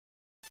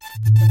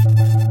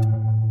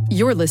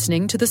You're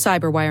listening to the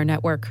Cyberwire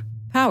Network,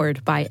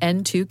 powered by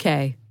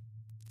N2K.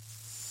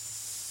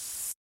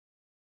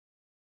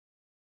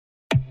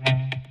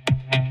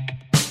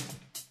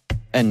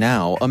 And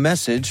now, a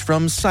message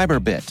from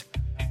Cyberbit.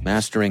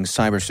 Mastering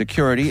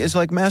cybersecurity is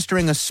like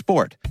mastering a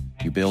sport.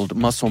 You build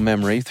muscle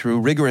memory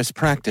through rigorous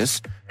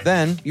practice,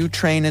 then you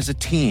train as a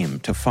team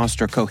to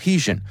foster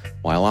cohesion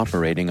while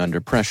operating under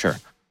pressure.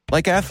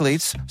 Like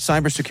athletes,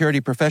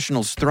 cybersecurity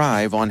professionals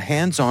thrive on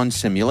hands-on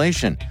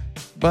simulation.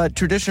 But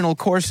traditional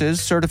courses,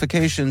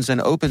 certifications, and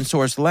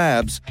open-source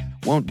labs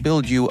won't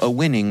build you a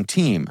winning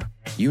team.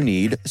 You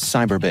need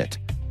Cyberbit.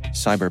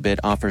 Cyberbit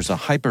offers a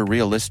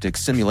hyper-realistic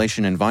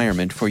simulation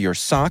environment for your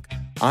SOC,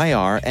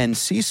 IR, and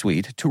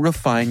C-suite to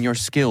refine your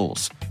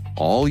skills,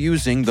 all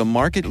using the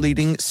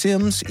market-leading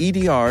SIMs,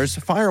 EDRs,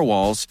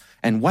 firewalls,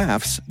 and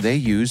WAFs they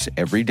use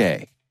every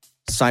day.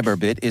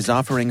 Cyberbit is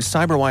offering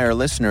Cyberwire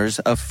listeners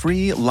a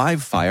free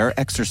live-fire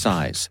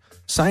exercise.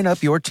 Sign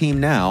up your team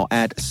now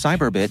at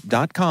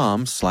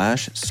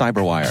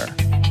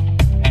cyberbit.com/cyberwire.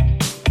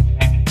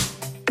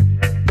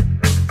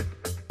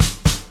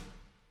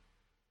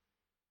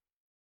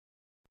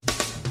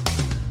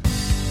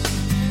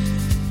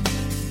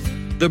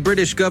 The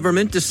British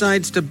government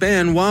decides to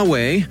ban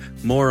Huawei.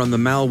 More on the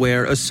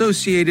malware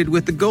associated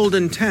with the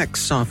Golden Tax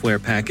software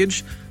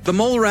package. The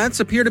mole rats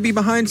appear to be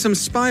behind some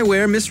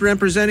spyware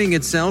misrepresenting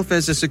itself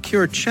as a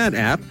secure chat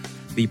app.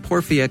 The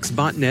Porphyx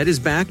botnet is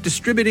back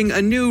distributing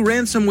a new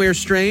ransomware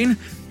strain.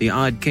 The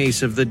odd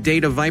case of the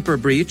Data Viper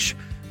breach.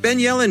 Ben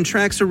Yellen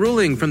tracks a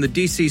ruling from the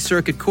D.C.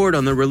 Circuit Court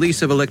on the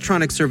release of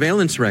electronic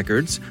surveillance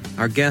records.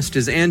 Our guest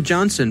is Ann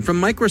Johnson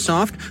from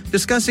Microsoft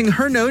discussing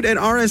her note at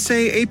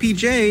RSA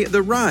APJ,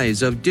 The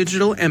Rise of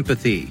Digital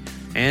Empathy.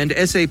 And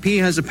SAP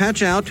has a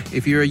patch out.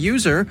 If you're a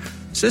user,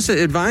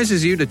 CISA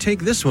advises you to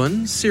take this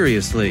one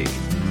seriously.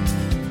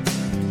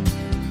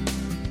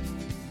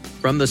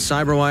 From the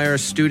Cyberwire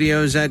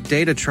studios at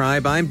Data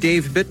Tribe, I'm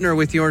Dave Bittner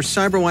with your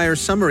Cyberwire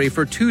summary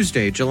for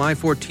Tuesday, July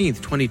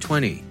 14th,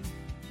 2020.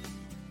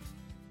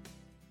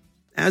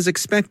 As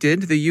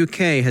expected, the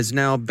UK has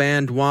now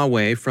banned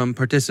Huawei from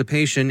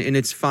participation in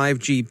its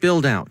 5G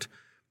build-out.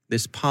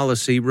 This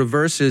policy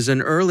reverses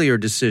an earlier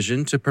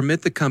decision to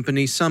permit the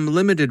company some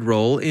limited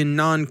role in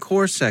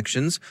non-core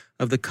sections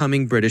of the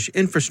coming British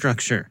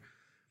infrastructure.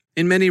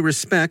 In many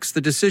respects,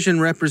 the decision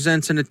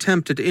represents an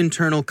attempt at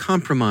internal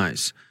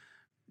compromise.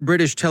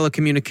 British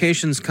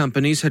telecommunications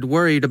companies had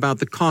worried about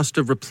the cost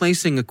of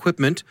replacing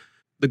equipment.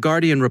 The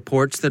Guardian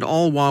reports that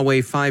all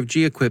Huawei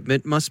 5G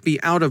equipment must be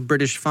out of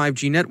British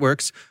 5G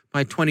networks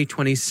by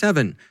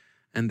 2027,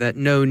 and that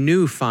no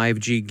new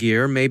 5G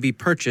gear may be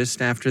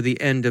purchased after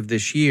the end of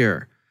this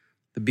year.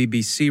 The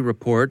BBC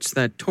reports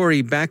that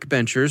Tory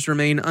backbenchers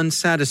remain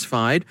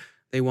unsatisfied.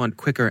 They want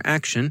quicker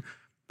action,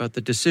 but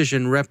the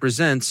decision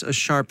represents a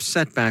sharp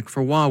setback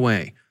for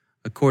Huawei.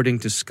 According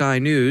to Sky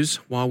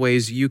News,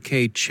 Huawei's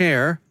UK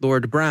chair,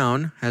 Lord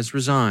Brown, has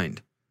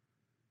resigned.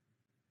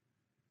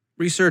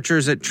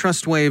 Researchers at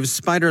Trustwave's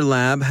Spider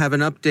Lab have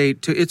an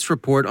update to its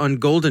report on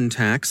Golden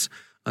Tax,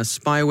 a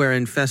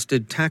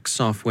spyware-infested tax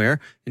software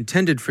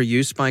intended for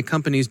use by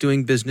companies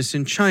doing business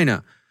in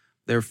China.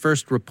 Their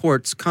first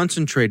reports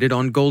concentrated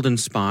on Golden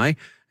Spy,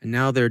 and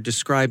now they're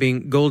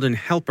describing Golden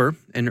Helper,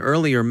 an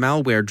earlier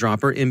malware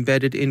dropper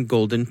embedded in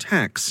Golden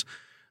Tax.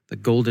 The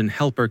Golden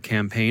Helper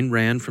campaign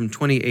ran from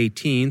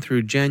 2018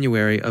 through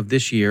January of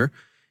this year.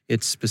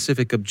 Its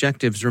specific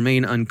objectives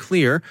remain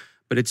unclear,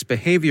 but its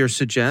behavior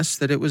suggests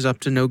that it was up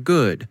to no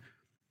good.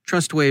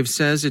 Trustwave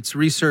says its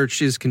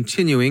research is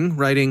continuing,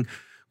 writing,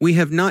 "We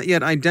have not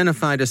yet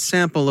identified a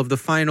sample of the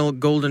final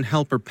Golden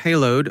Helper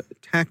payload,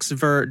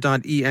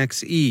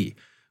 taxver.exe.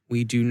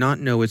 We do not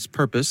know its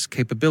purpose,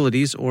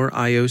 capabilities, or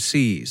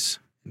IOCs."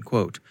 End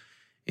quote.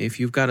 If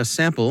you've got a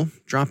sample,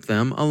 drop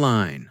them a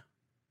line.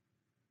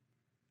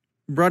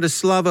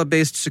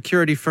 Bratislava-based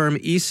security firm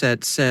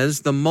ESET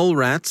says the mole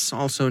rats,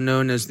 also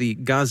known as the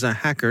Gaza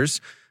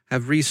hackers,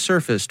 have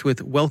resurfaced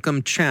with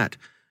Welcome Chat,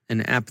 an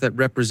app that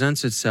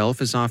represents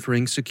itself as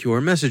offering secure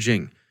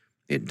messaging.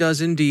 It does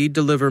indeed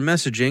deliver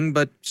messaging,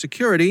 but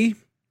security,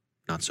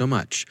 not so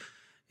much.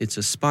 It's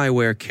a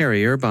spyware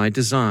carrier by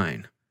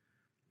design.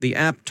 The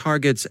app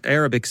targets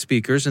Arabic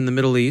speakers in the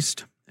Middle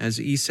East. As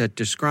ESET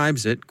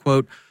describes it,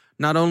 quote,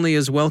 "Not only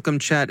is Welcome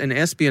Chat an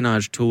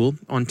espionage tool,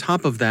 on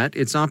top of that,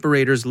 its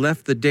operators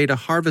left the data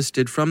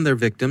harvested from their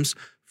victims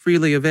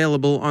freely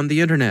available on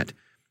the Internet,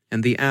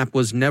 and the app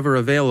was never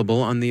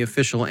available on the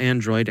official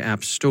Android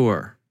App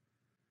Store."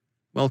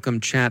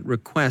 Welcome Chat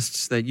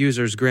requests that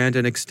users grant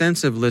an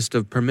extensive list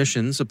of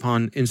permissions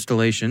upon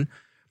installation: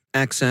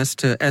 access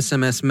to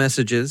SMS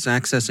messages,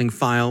 accessing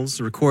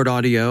files, record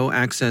audio,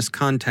 access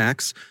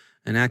contacts,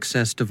 and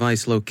access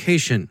device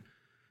location.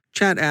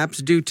 Chat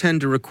apps do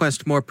tend to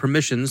request more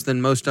permissions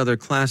than most other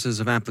classes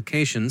of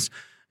applications,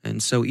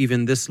 and so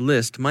even this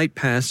list might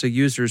pass a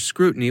user's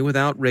scrutiny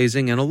without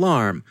raising an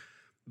alarm.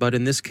 But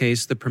in this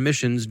case, the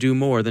permissions do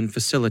more than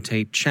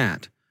facilitate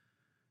chat.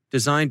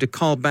 Designed to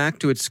call back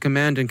to its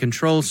command and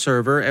control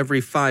server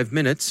every 5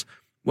 minutes,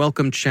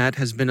 Welcome Chat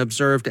has been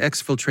observed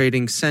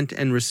exfiltrating sent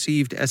and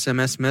received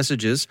SMS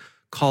messages,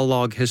 call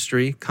log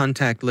history,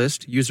 contact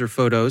list, user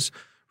photos,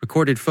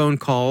 recorded phone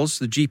calls,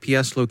 the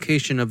GPS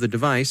location of the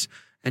device,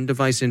 and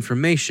device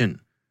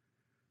information.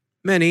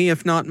 Many,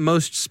 if not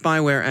most,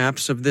 spyware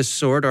apps of this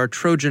sort are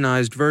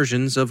Trojanized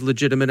versions of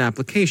legitimate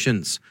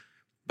applications.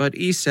 But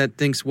ESET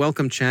thinks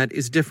Welcome Chat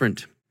is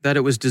different, that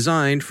it was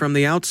designed from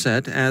the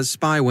outset as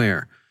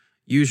spyware.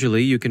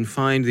 Usually, you can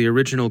find the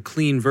original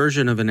clean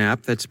version of an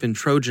app that's been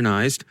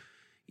Trojanized.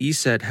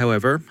 ESET,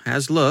 however,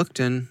 has looked,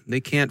 and they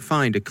can't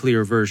find a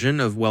clear version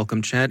of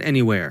Welcome Chat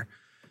anywhere.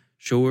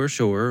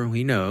 Sure,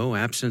 we know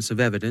absence of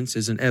evidence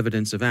isn't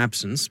evidence of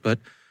absence, but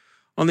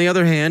on the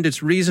other hand,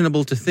 it's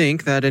reasonable to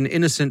think that an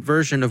innocent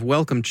version of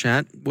Welcome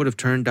Chat would have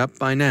turned up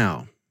by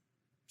now.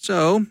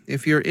 So,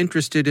 if you're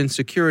interested in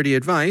security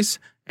advice,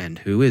 and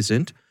who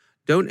isn't,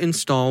 don't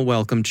install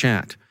Welcome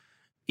Chat.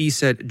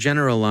 ESET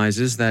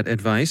generalizes that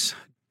advice.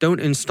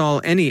 Don't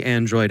install any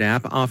Android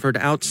app offered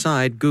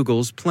outside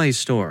Google's Play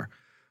Store.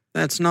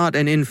 That's not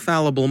an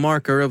infallible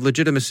marker of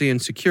legitimacy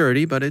and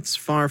security, but it's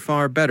far,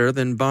 far better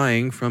than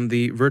buying from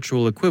the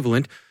virtual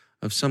equivalent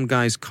of some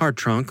guy's car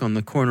trunk on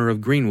the corner of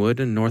Greenwood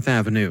and North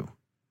Avenue.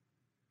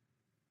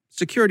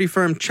 Security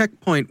firm Check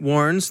Point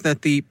warns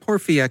that the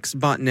Porphyx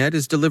botnet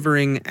is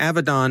delivering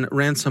Avedon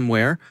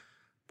ransomware.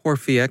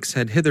 Porphyx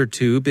had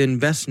hitherto been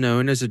best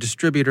known as a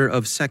distributor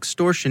of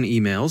sextortion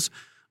emails,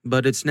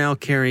 but it's now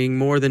carrying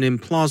more than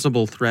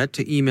implausible threat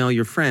to email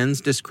your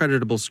friends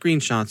discreditable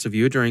screenshots of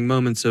you during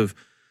moments of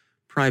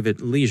private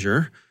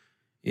leisure.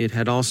 It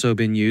had also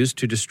been used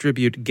to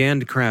distribute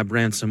Gandcrab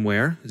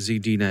ransomware,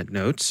 ZDNet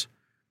notes.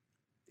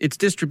 Its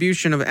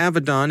distribution of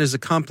Avedon is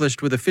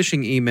accomplished with a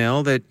phishing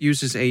email that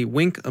uses a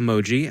wink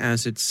emoji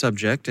as its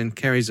subject and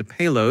carries a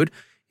payload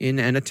in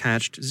an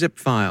attached zip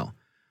file.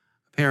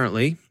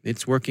 Apparently,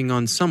 it's working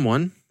on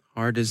someone,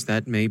 hard as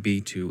that may be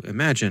to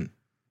imagine.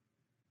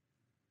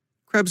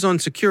 Krebs on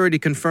Security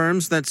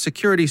confirms that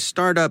security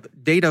startup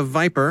Data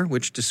Viper,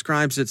 which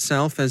describes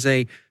itself as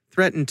a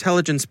threat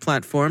intelligence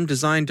platform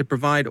designed to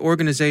provide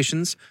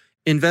organizations,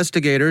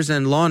 investigators,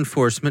 and law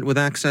enforcement with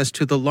access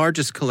to the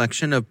largest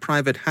collection of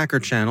private hacker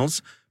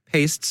channels,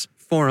 pastes,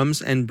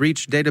 forums, and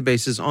breach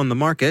databases on the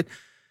market,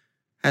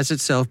 has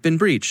itself been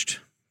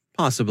breached.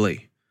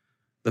 Possibly.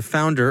 The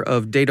founder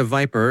of Data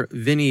Viper,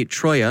 Vinny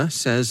Troia,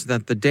 says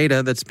that the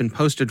data that's been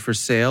posted for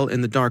sale in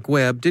the dark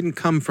web didn't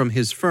come from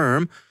his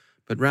firm,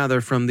 but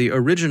rather from the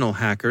original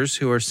hackers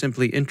who are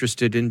simply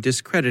interested in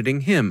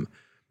discrediting him.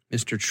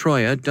 Mr.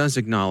 Troia does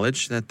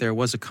acknowledge that there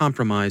was a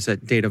compromise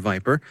at Data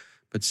Viper,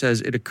 but says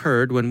it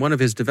occurred when one of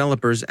his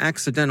developers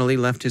accidentally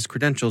left his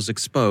credentials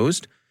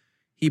exposed.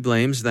 He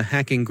blames the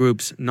hacking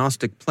group's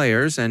Gnostic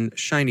players and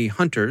shiny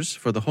hunters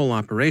for the whole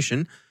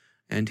operation,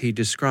 and he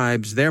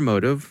describes their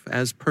motive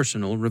as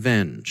personal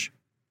revenge.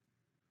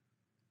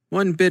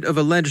 One bit of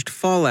alleged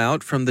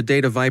fallout from the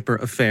Data Viper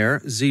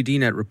affair,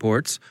 ZDNet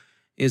reports,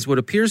 is what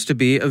appears to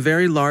be a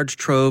very large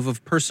trove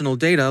of personal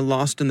data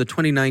lost in the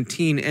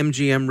 2019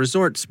 MGM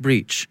Resorts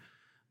breach.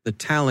 The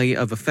tally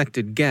of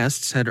affected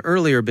guests had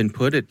earlier been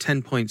put at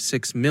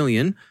 10.6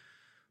 million,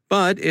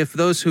 but if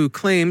those who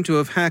claim to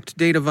have hacked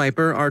Data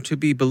Viper are to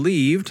be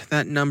believed,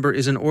 that number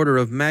is an order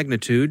of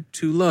magnitude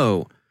too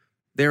low.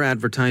 They're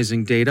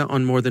advertising data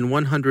on more than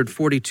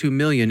 142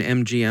 million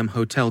MGM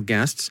hotel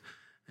guests,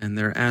 and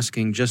they're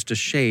asking just a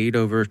shade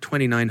over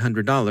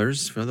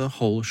 $2,900 for the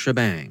whole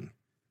shebang.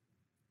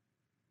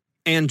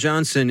 Ann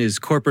Johnson is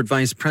Corporate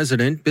Vice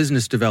President,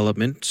 Business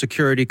Development,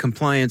 Security,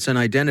 Compliance, and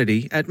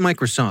Identity at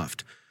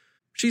Microsoft.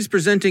 She's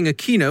presenting a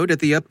keynote at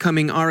the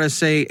upcoming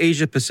RSA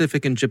Asia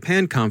Pacific and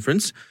Japan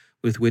conference,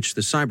 with which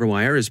the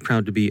CyberWire is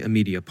proud to be a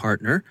media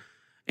partner.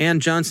 Ann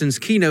Johnson's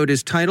keynote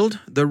is titled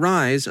The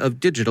Rise of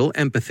Digital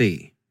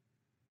Empathy.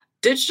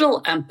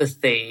 Digital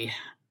empathy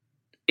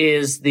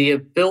is the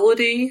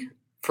ability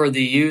for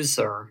the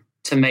user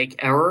to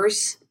make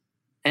errors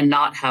and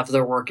not have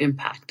their work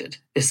impacted,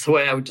 is the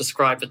way I would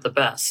describe it the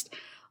best.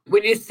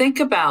 When you think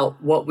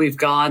about what we've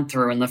gone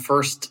through in the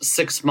first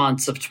 6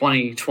 months of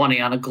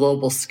 2020 on a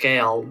global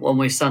scale, when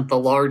we sent the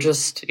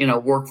largest,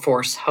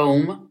 workforce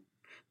home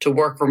to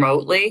work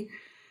remotely,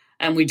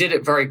 and we did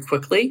it very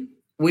quickly,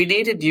 we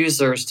needed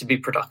users to be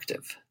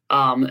productive.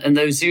 And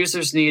those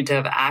users needed to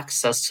have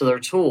access to their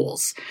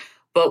tools.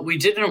 But we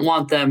didn't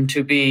want them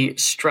to be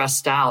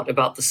stressed out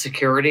about the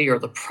security or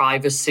the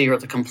privacy or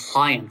the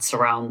compliance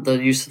around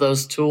the use of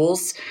those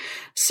tools.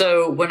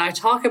 So when I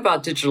talk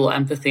about digital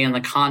empathy in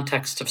the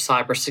context of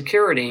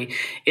cybersecurity,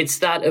 it's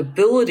that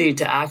ability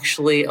to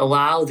actually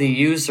allow the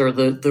user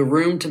the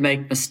room to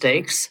make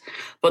mistakes,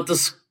 but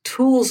the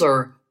tools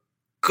are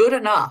good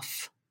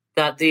enough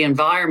that the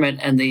environment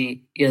and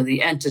the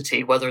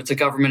entity, whether it's a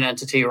government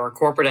entity or a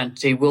corporate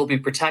entity, will be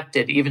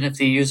protected even if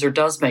the user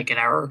does make an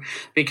error,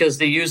 because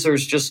the user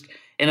is just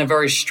in a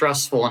very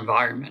stressful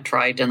environment,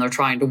 right? And they're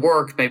trying to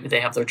work. Maybe they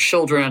have their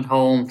children at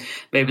home.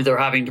 Maybe they're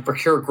having to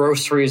procure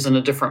groceries in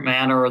a different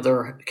manner, or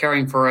they're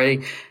caring for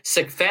a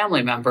sick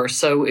family member.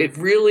 So it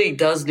really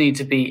does need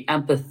to be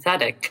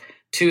empathetic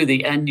to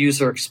the end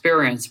user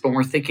experience when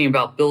we're thinking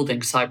about building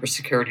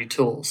cybersecurity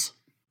tools.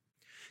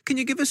 Can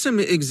you give us some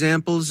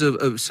examples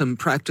of some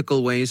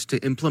practical ways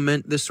to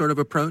implement this sort of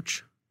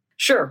approach?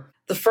 Sure.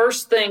 The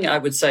first thing I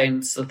would say, and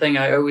it's the thing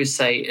I always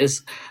say,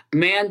 is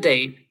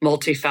mandate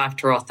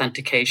multi-factor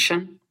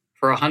authentication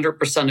for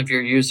 100% of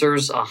your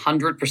users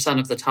 100%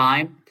 of the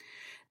time.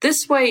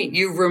 This way,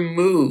 you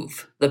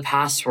remove the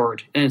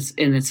password in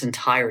its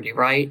entirety,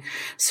 right?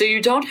 So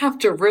you don't have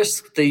to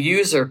risk the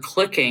user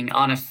clicking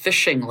on a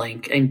phishing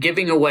link and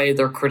giving away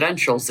their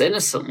credentials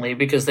innocently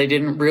because they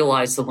didn't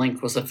realize the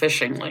link was a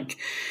phishing link.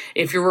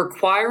 If you're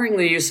requiring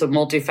the use of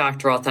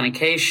multi-factor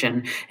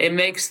authentication, it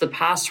makes the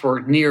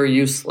password near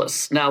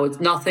useless. Now,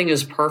 nothing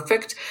is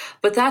perfect,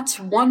 but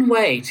that's one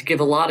way to give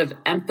a lot of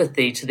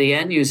empathy to the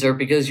end user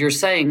because you're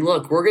saying,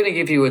 look, we're going to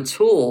give you a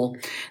tool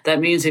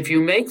that means if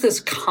you make this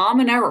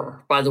common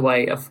error, by the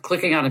way, of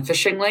clicking on a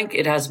phishing link,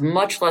 it has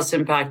much less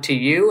impact to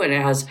you and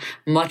it has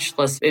much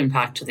less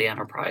impact to the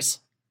enterprise.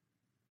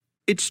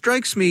 It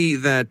strikes me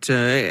that,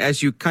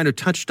 as you kind of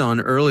touched on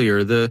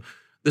earlier, the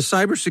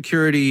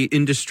cybersecurity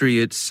industry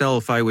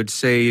itself, I would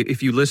say,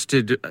 if you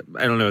listed,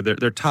 I don't know,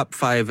 their top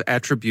 5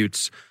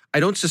 attributes, I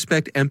don't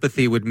suspect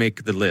empathy would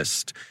make the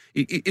list.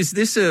 Is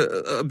this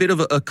a bit of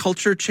a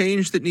culture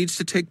change that needs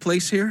to take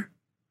place here?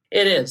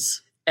 It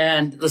is.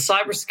 And the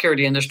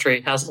cybersecurity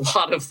industry has a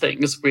lot of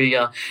things.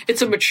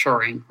 It's a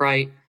maturing,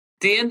 right?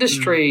 The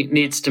industry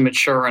needs to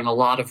mature in a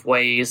lot of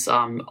ways,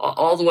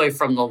 all the way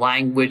from the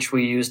language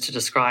we use to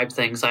describe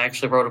things. I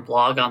actually wrote a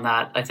blog on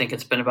that. I think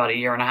it's been about a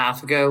year and a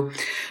half ago,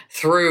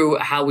 through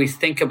how we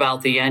think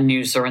about the end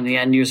user and the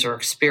end user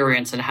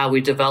experience and how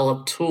we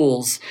develop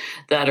tools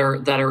that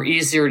are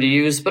easier to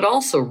use, but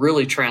also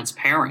really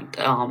transparent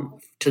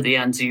to the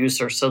end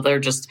user. So they're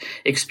just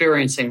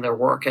experiencing their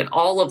work. And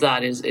all of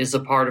that is a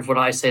part of what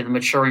I say the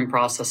maturing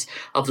process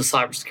of the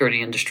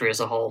cybersecurity industry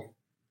as a whole.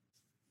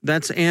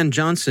 That's Ann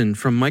Johnson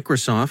from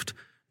Microsoft.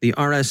 The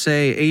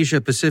RSA Asia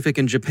Pacific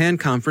and Japan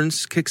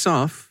Conference kicks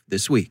off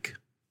this week.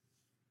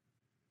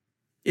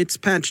 It's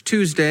Patch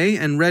Tuesday,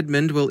 and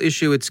Redmond will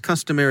issue its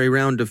customary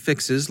round of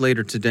fixes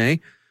later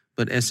today,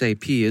 but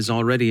SAP is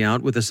already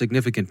out with a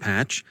significant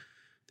patch.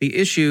 The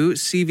issue,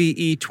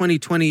 CVE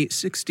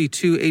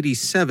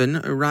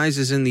 2020-6287,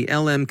 arises in the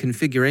LM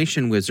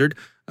configuration wizard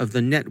of the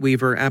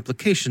NetWeaver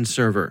application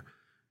server.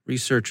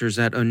 Researchers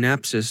at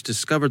Onapsis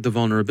discovered the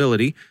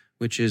vulnerability,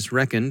 which is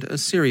reckoned a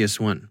serious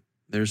one.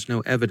 There's no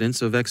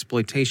evidence of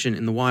exploitation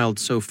in the wild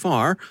so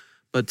far,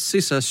 but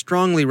CISA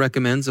strongly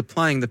recommends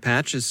applying the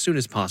patch as soon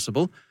as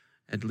possible.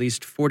 At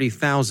least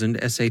 40,000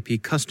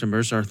 SAP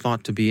customers are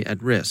thought to be at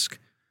risk.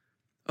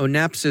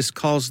 Onapsis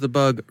calls the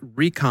bug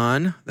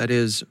Recon, that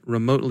is,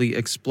 remotely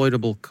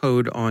exploitable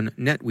code on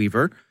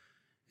NetWeaver.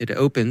 It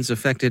opens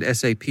affected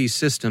SAP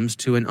systems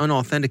to an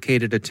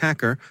unauthenticated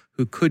attacker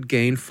who could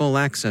gain full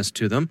access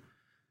to them.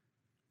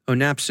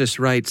 Onapsis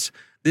writes,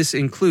 this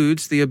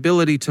includes the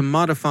ability to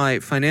modify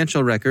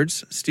financial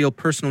records, steal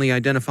personally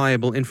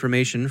identifiable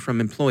information from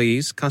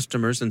employees,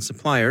 customers, and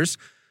suppliers,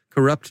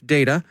 corrupt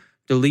data,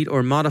 delete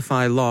or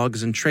modify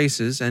logs and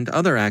traces, and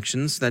other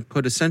actions that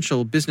put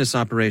essential business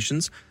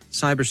operations,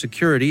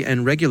 cybersecurity,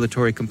 and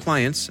regulatory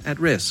compliance at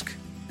risk.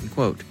 End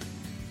quote.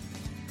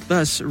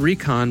 Thus,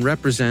 Recon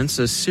represents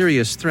a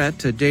serious threat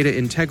to data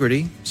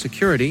integrity,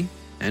 security,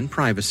 and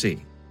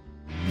privacy.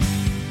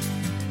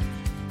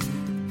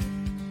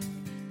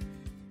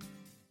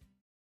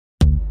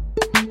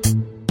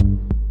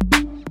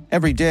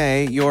 Every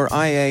day, your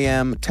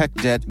IAM tech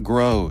debt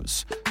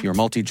grows. Your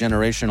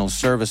multi-generational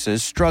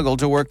services struggle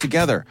to work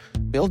together.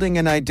 Building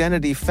an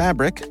identity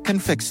fabric can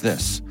fix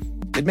this.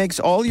 It makes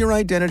all your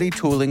identity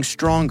tooling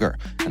stronger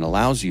and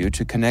allows you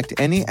to connect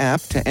any app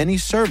to any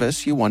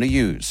service you want to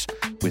use,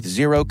 with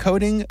zero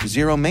coding,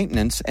 zero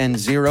maintenance, and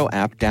zero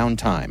app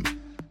downtime.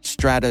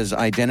 Strata's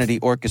identity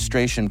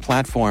orchestration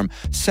platform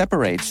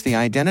separates the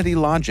identity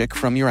logic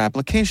from your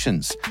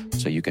applications,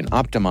 so you can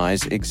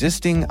optimize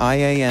existing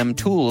IAM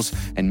tools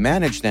and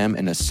manage them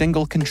in a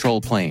single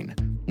control plane.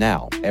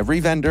 Now,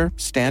 every vendor,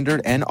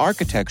 standard, and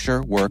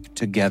architecture work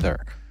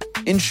together.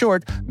 In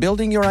short,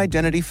 building your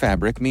identity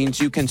fabric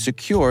means you can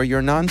secure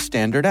your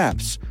non-standard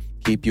apps,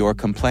 keep your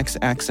complex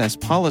access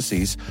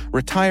policies,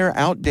 retire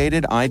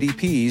outdated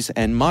IDPs,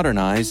 and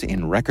modernize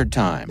in record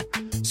time.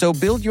 So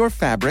build your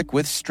fabric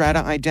with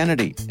Strata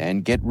Identity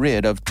and get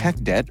rid of tech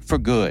debt for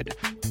good.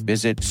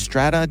 Visit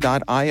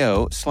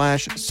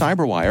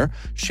strata.io/cyberwire,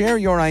 share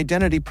your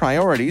identity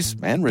priorities,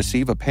 and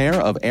receive a pair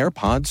of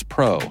AirPods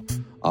Pro.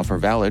 Offer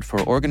valid for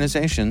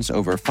organizations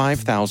over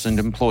 5,000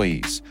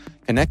 employees.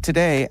 Connect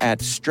today at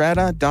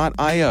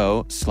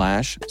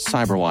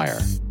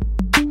strata.io/cyberwire.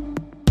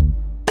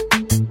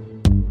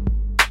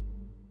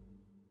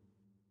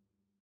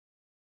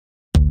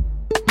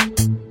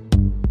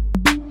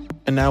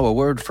 And now a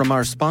word from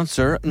our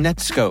sponsor,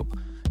 Netskope.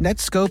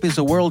 Netskope is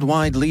a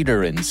worldwide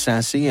leader in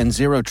SASE and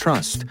Zero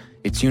Trust.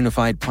 Its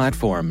unified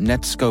platform,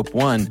 Netskope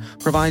One,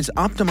 provides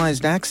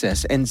optimized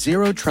access and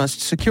Zero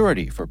Trust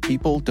security for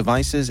people,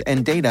 devices,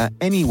 and data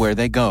anywhere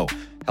they go.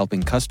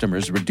 helping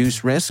customers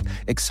reduce risk,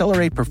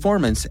 accelerate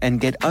performance, and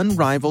get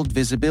unrivaled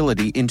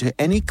visibility into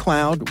any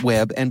cloud,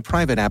 web, and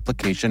private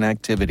application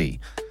activity.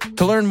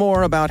 To learn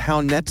more about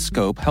how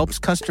Netskope helps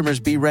customers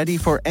be ready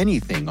for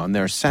anything on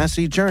their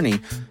SASE journey,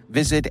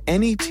 visit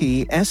netskope.com.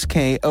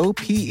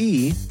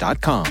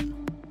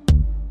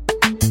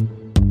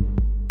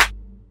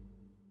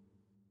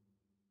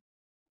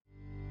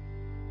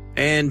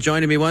 And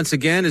joining me once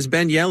again is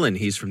Ben Yelin.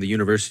 He's from the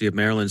University of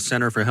Maryland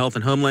Center for Health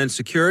and Homeland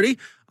Security.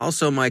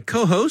 Also my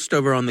co-host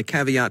over on the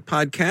Caveat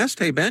podcast.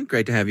 Hey, Ben,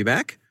 great to have you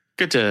back.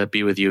 Good to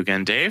be with you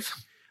again, Dave.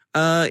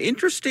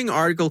 Interesting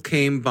article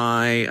came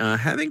by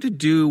having to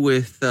do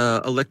with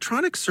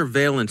electronic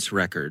surveillance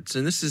records.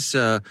 And this is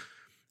a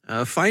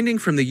finding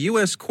from the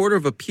U.S. Court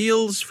of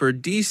Appeals for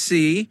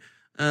D.C.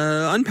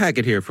 Unpack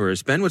it here for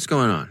us, Ben. What's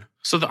going on?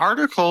 So the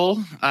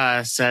article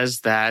says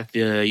that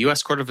the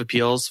U.S. Court of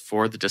Appeals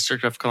for the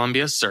District of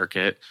Columbia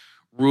Circuit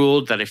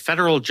ruled that a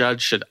federal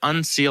judge should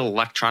unseal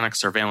electronic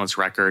surveillance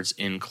records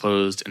in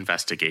closed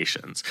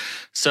investigations.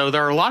 So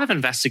there are a lot of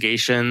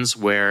investigations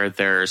where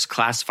there's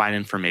classified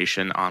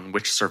information on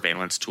which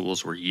surveillance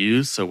tools were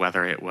used. So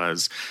whether it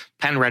was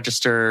pen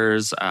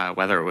registers,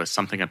 whether it was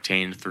something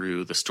obtained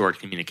through the Stored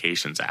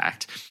Communications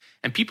Act.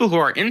 And people who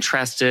are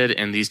interested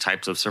in these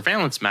types of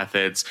surveillance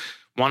methods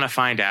want to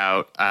find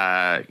out,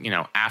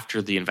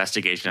 after the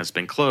investigation has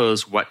been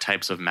closed, what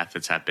types of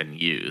methods have been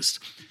used.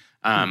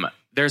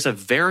 There's a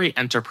very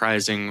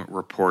enterprising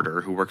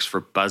reporter who works for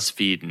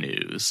BuzzFeed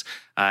News.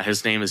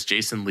 His name is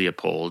Jason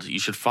Leopold. You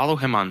should follow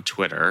him on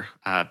Twitter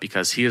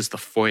because he is the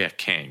FOIA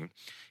king.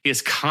 He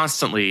is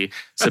constantly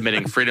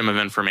submitting Freedom of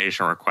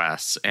Information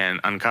requests and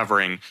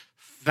uncovering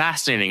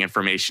fascinating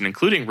information,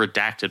 including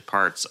redacted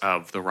parts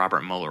of the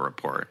Robert Mueller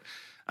report.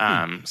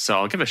 So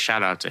I'll give a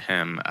shout out to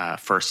him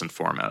first and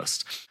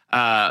foremost.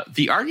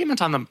 The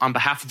argument on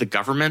behalf of the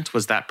government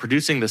was that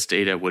producing this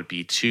data would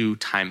be too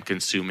time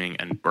consuming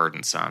and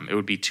burdensome. It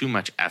would be too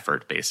much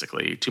effort,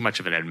 basically, too much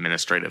of an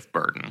administrative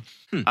burden.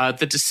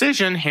 The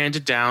decision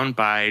handed down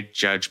by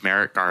Judge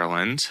Merrick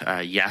Garland,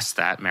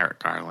 Merrick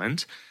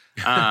Garland,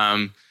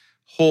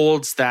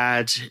 holds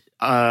that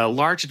a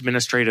large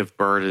administrative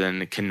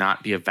burden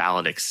cannot be a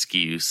valid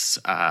excuse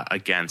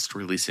against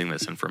releasing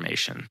this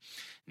information.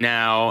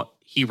 Now,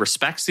 he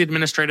respects the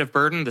administrative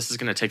burden. This is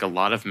going to take a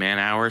lot of man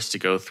hours to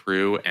go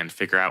through and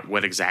figure out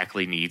what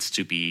exactly needs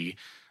to be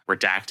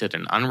redacted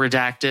and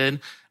unredacted.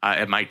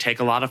 It might take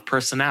a lot of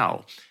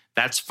personnel.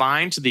 That's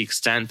fine to the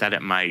extent that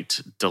it might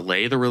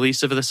delay the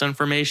release of this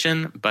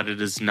information, but it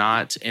is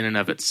not in and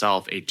of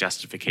itself a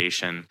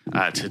justification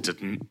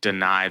to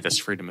deny this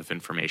Freedom of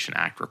Information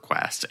Act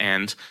request.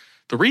 And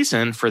the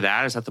reason for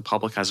that is that the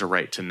public has a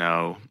right to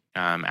know,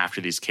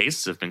 after these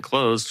cases have been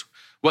closed,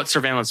 what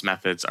surveillance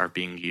methods are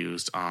being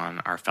used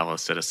on our fellow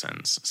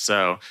citizens.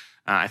 So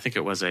I think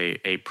it was a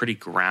pretty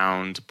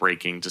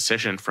groundbreaking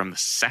decision from the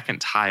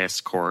second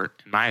highest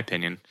court, in my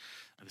opinion,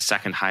 the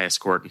second highest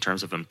court in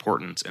terms of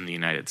importance in the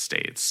United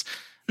States.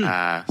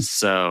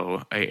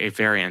 So a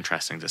very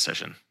interesting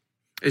decision.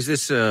 Is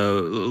this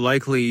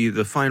likely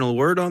the final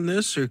word on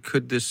this, or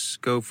could this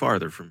go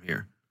farther from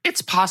here?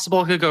 It's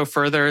possible it could go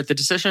further. The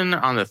decision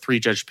on the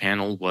 3-judge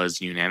panel was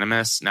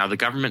unanimous. Now, the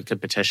government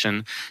could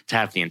petition to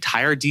have the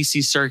entire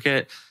D.C.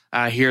 Circuit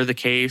hear the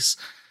case.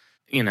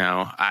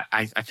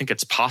 I think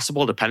it's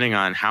possible, depending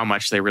on how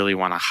much they really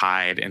want to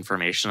hide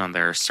information on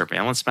their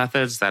surveillance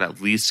methods, that at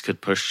least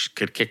could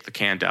kick the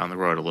can down the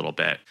road a little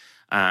bit.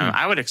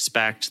 I would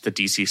expect the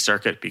D.C.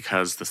 Circuit,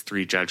 because the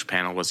 3-judge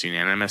panel was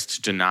unanimous,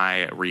 to deny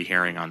a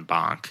rehearing en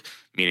banc,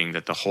 meaning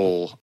that the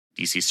whole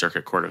D.C.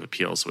 Circuit Court of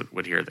Appeals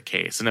would hear the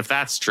case. And if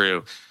that's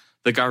true,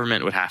 the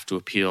government would have to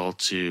appeal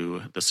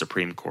to the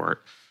Supreme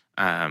Court.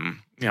 I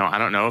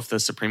don't know if the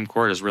Supreme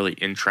Court is really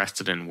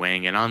interested in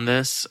weighing in on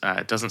this.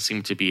 It doesn't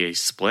seem to be a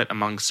split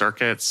among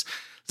circuits.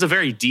 It's a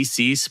very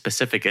D.C.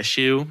 specific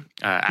issue,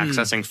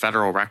 accessing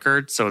federal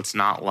records. So it's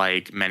not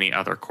like many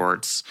other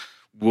courts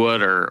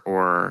would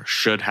or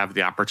should have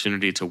the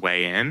opportunity to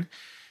weigh in.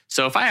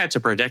 So if I had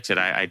to predict it,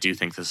 I do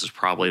think this is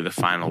probably the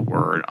final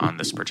word on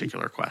this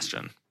particular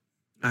question.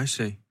 I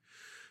see.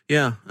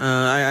 Yeah,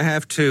 I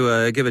have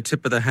to give a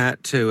tip of the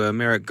hat to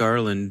Merrick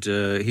Garland.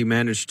 He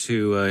managed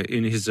to,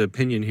 in his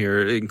opinion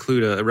here,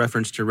 include a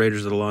reference to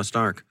Raiders of the Lost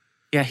Ark.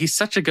 Yeah, he's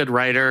such a good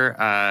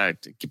writer.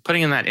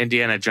 Putting in that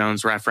Indiana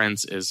Jones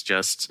reference is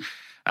just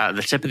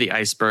the tip of the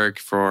iceberg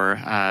for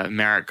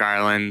Merrick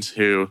Garland,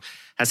 who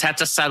has had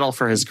to settle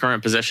for his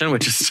current position,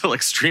 which is still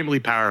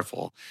extremely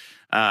powerful.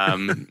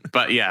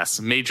 But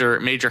yes,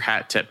 major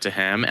hat tip to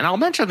him. And I'll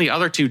mention the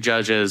other two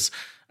judges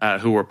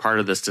who were part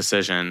of this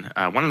decision.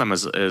 One of them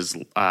is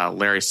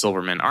Larry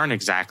Silverman, aren't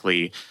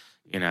exactly,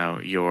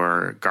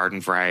 your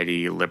garden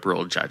variety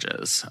liberal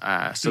judges.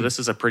 So this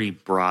is a pretty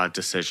broad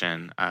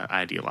decision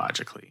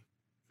ideologically.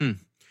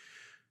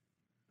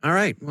 All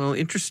right. Well,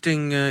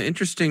 interesting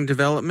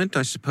development.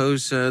 I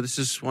suppose this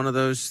is one of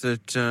those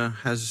that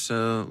has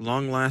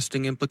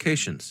long-lasting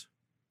implications.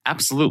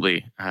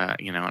 Absolutely.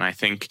 And I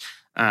think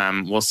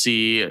we'll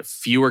see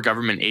fewer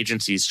government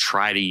agencies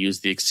try to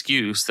use the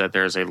excuse that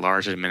there's a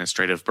large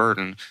administrative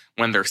burden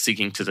when they're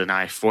seeking to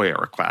deny FOIA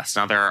requests.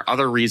 Now, there are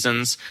other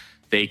reasons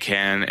they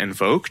can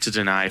invoke to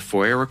deny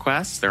FOIA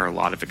requests. There are a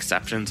lot of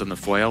exceptions in the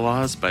FOIA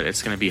laws, but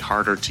it's going to be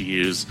harder to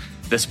use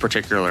this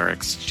particular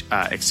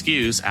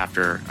excuse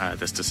after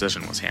this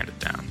decision was handed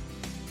down.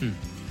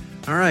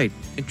 All right.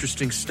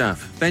 Interesting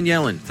stuff. Ben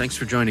Yelin, thanks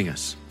for joining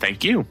us.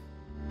 Thank you.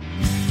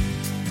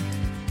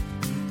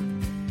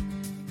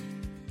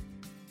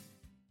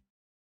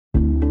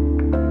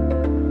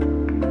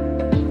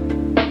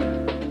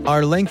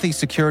 Are lengthy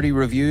security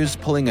reviews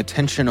pulling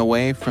attention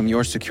away from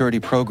your security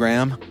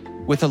program?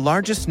 With the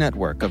largest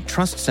network of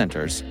trust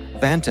centers,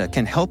 Vanta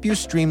can help you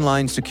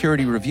streamline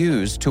security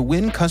reviews to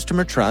win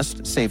customer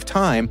trust, save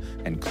time,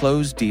 and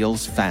close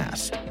deals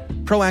fast.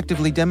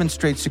 Proactively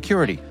demonstrate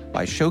security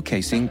by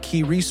showcasing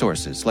key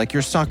resources like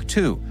your SOC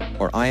 2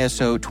 or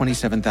ISO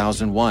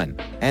 27001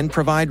 and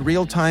provide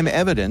real-time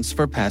evidence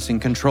for passing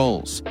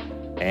controls.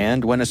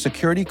 And when a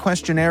security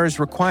questionnaire is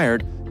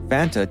required,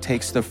 Vanta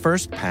takes the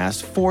first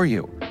pass for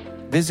you.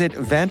 Visit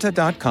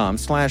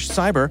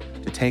vanta.com/cyber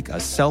to take a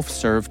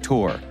self-serve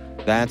tour.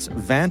 That's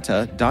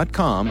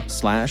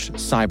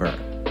vanta.com/cyber.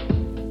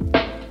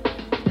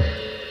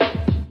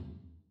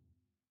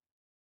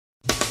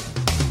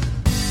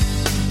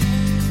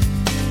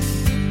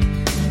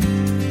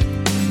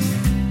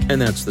 And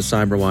that's the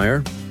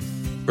Cyberwire.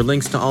 For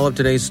links to all of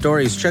today's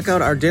stories, check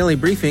out our daily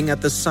briefing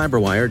at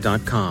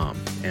thecyberwire.com.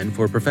 And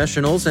for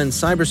professionals and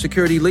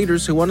cybersecurity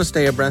leaders who want to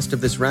stay abreast of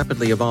this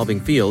rapidly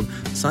evolving field,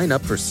 sign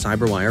up for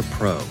Cyberwire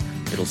Pro.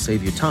 It'll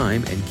save you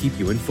time and keep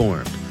you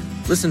informed.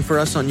 Listen for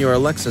us on your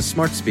Alexa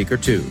smart speaker,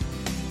 too.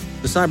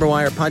 The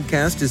Cyberwire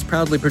podcast is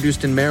proudly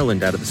produced in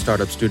Maryland out of the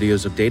startup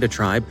studios of Data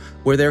Tribe,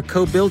 where they're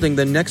co-building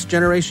the next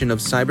generation of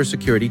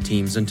cybersecurity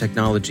teams and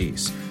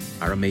technologies.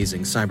 Our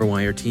amazing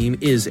Cyberwire team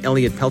is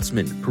Elliot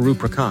Peltzman, Puru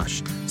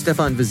Prakash,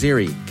 Stefan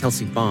Vaziri,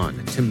 Kelsey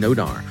Bond, Tim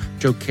Nodar,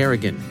 Joe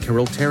Kerrigan,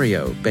 Carol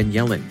Terrio, Ben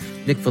Yelin,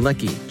 Nick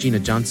Valecki, Gina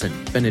Johnson,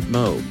 Bennett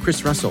Moe,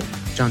 Chris Russell,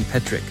 John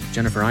Petrick,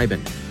 Jennifer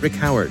Iben, Rick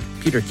Howard,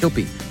 Peter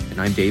Kilpie,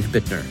 and I'm Dave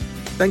Bittner.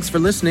 Thanks for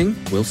listening.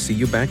 We'll see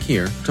you back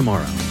here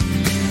tomorrow.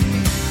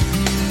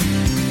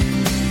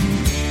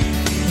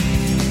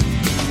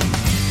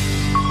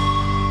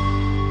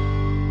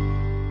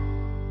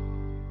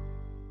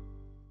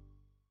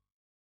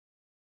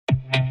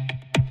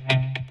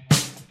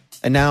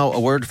 And now, a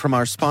word from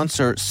our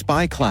sponsor,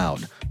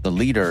 SpyCloud, the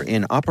leader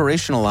in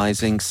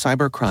operationalizing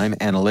cybercrime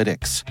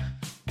analytics.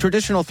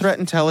 Traditional threat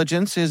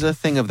intelligence is a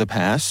thing of the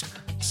past.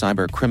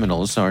 Cyber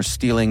criminals are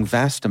stealing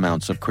vast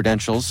amounts of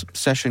credentials,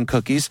 session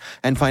cookies,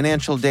 and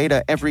financial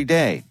data every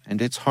day,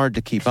 and it's hard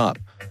to keep up.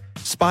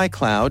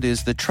 SpyCloud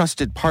is the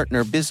trusted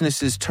partner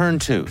businesses turn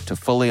to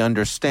fully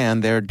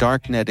understand their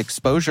darknet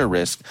exposure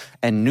risk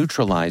and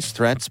neutralize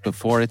threats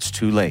before it's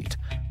too late.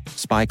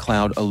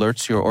 SpyCloud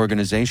alerts your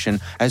organization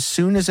as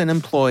soon as an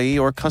employee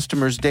or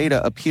customer's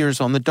data appears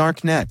on the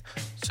dark net,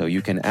 so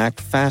you can act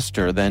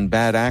faster than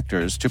bad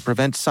actors to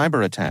prevent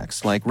cyber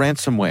attacks like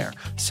ransomware,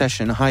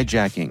 session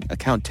hijacking,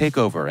 account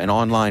takeover, and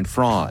online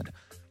fraud.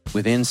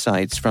 With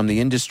insights from the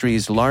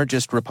industry's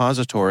largest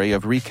repository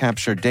of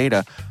recaptured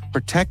data,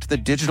 protect the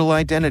digital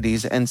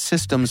identities and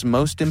systems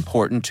most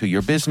important to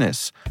your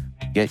business.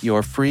 Get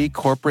your free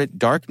corporate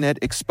darknet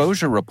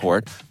exposure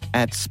report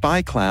at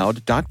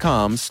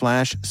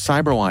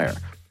spycloud.com/cyberwire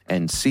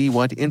and see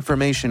what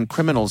information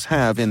criminals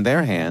have in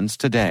their hands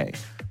today.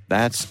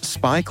 That's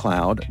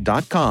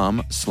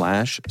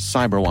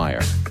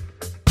spycloud.com/cyberwire.